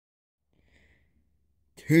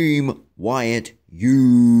Team Wyatt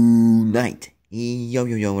Unite.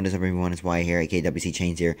 Yo, what is up, everyone? It's Wyatt here, aka WC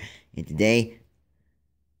Chains here. And today,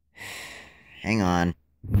 hang on.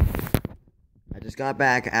 I just got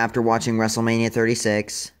back after watching WrestleMania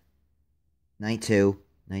 36. Night 2.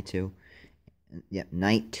 Yep,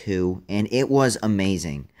 Night 2. And it was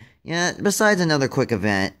amazing. Yeah, besides another quick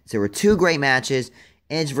event, there were two great matches.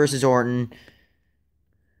 Edge versus Orton.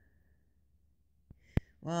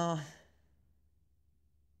 Well,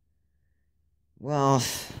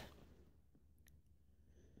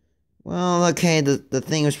 okay, the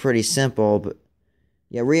thing was pretty simple, but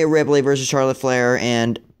yeah, Rhea Ripley versus Charlotte Flair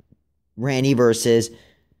and Randy versus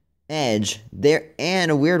Edge.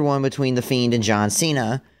 And a weird one between The Fiend and John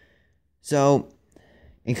Cena. So,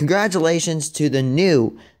 and congratulations to the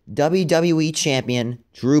new WWE champion,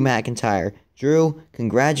 Drew McIntyre. Drew,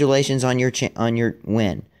 congratulations on your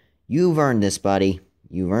win. You've earned this, buddy.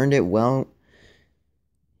 You've earned it well.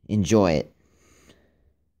 Enjoy it.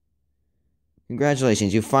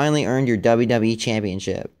 Congratulations, you finally earned your WWE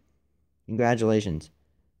Championship. Congratulations.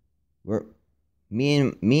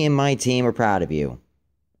 Me and my team are proud of you.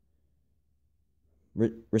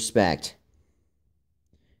 Respect.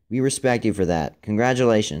 We respect you for that.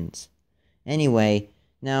 Congratulations. Anyway,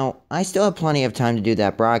 now, I still have plenty of time to do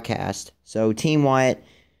that broadcast. So, Team Wyatt,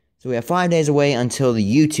 so we have 5 days away until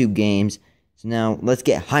the YouTube games. So now, let's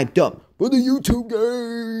get hyped up for the YouTube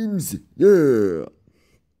games! Yeah!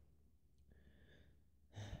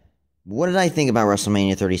 What did I think about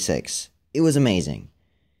WrestleMania 36? It was amazing.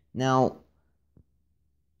 Now,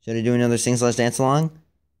 should I do another Sing Slash Dance Along?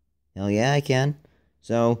 Hell yeah, I can.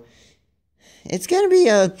 So, it's going to be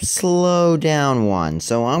a slow down one.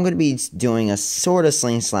 So, I'm going to be doing a sort of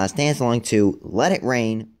Sing Slash Dance Along to Let It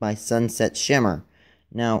Rain by Sunset Shimmer.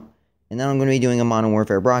 Now, and then I'm going to be doing a Modern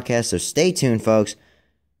Warfare broadcast, so stay tuned, folks.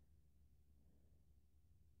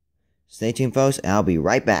 Stay tuned, folks, and I'll be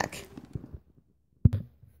right back.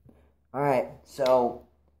 Alright, so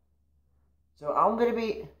I'm gonna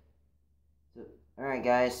be, alright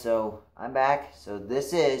guys, so I'm back, so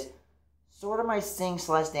this is sort of my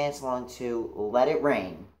Sing/Dance Along to Let It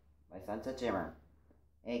Rain by Sunset Shimmer,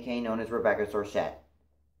 aka known as Rebecca Sorchette.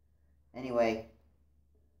 Anyway,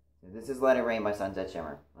 so this is Let It Rain by Sunset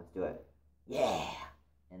Shimmer. Let's do it. Yeah!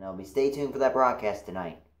 And I'll be stay tuned for that broadcast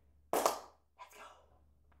tonight.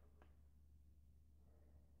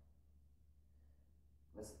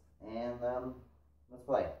 And, let's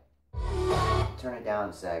play. Turn it down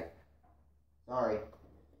a sec. Sorry,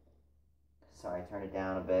 turn it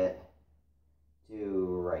down a bit.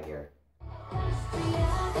 To right here.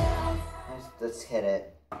 Let's hit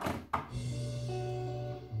it.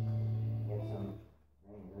 Get some.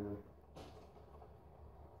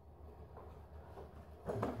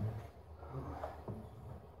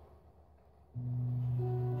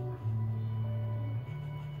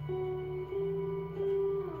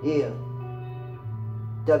 Yeah,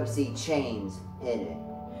 WC Chains, hit it.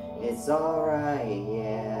 It's alright,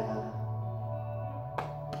 yeah.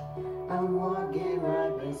 I'm walking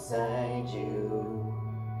right beside you.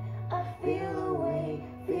 I feel the way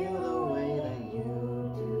that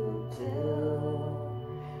you do too.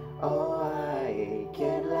 Oh, I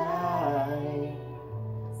can't lie.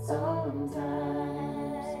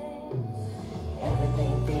 Sometimes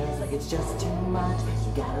everything feels like it's just too much.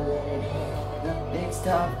 You gotta let it in. The big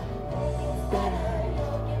stuff, better,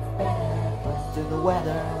 what's to the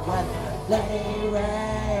weather, let it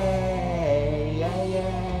rain, yeah,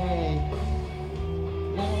 yeah.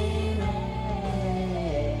 Let it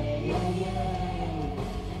rain, yeah, yeah.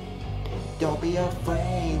 Don't be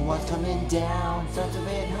afraid, what's coming down, such a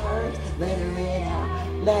bit hurts, let it out,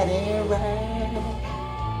 let it rain.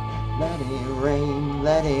 Let it rain,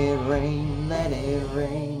 let it rain, let it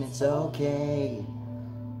rain, it's okay.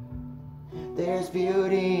 There's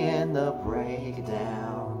beauty in the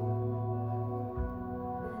breakdown.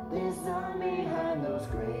 There's sun behind those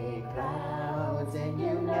gray clouds, and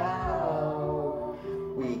you know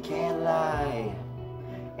we can't lie,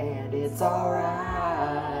 and it's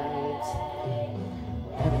alright.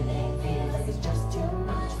 Everything feels like it's just too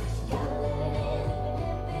much. You gotta let it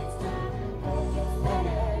in. It's time.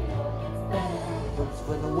 Better. What's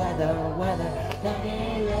for the weather, let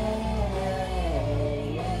it rain.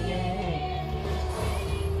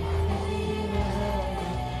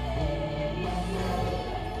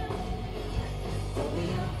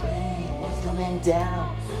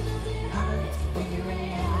 Down, hurts, figure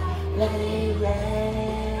it out. Let it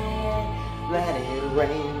rain, let it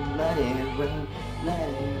rain, let it rain, let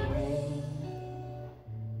it rain,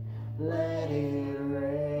 let it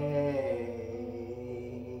rain.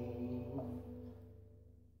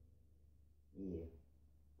 Yeah.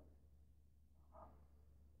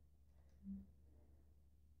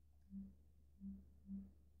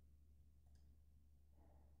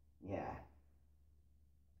 Yeah.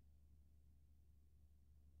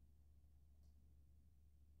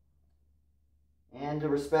 And a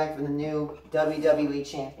respect for the new WWE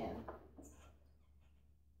champion.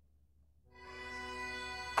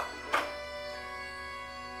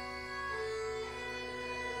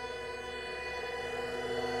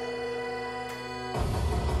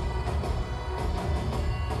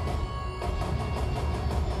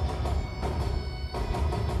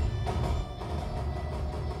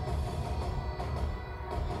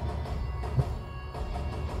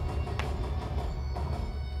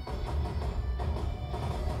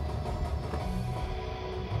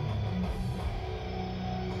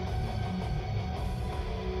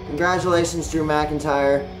 Congratulations, Drew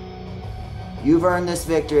McIntyre. You've earned this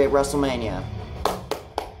victory at WrestleMania.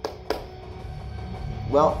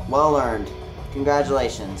 Well earned.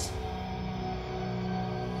 Congratulations.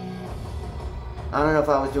 I don't know if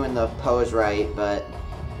I was doing the pose right, but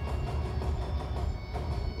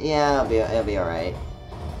yeah, it'll be alright.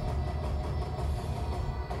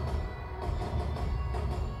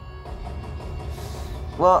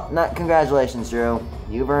 Well, congratulations, Drew.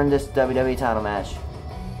 You've earned this WWE title match.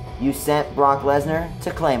 You sent Brock Lesnar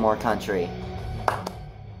to Claymore Country.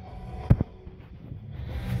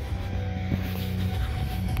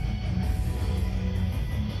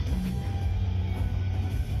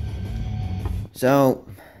 So,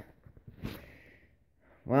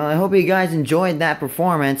 well, I hope you guys enjoyed that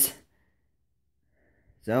performance.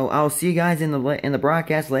 So, I'll see you guys in the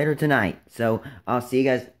broadcast later tonight. So, I'll see you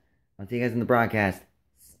guys in the broadcast.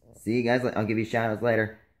 See you guys. I'll give you shout-outs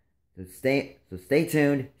later. So stay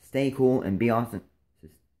tuned, stay cool, and be awesome. So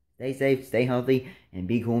stay safe, stay healthy, and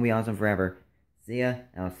be cool and be awesome forever. See ya,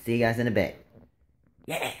 and I'll see you guys in a bit.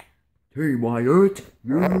 Yeah! Team Wyatt,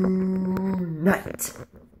 unite!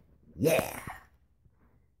 Yeah!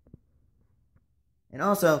 And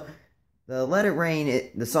also, the Let It Rain,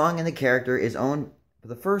 the song and the character is owned.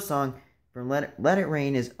 The first song from Let It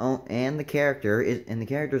Rain is owned, and the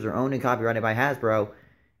characters are owned and copyrighted by Hasbro,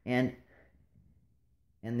 and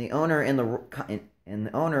the owner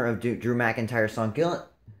of Drew McIntyre's song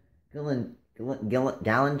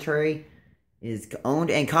Gallantry is owned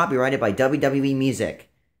and copyrighted by WWE Music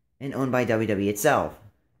and owned by WWE itself.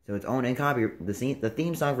 So it's owned and copyrighted. The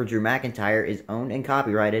theme song for Drew McIntyre is owned and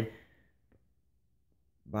copyrighted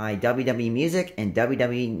by WWE Music and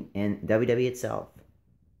WWE itself.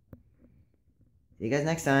 See you guys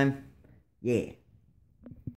next time. Yeah.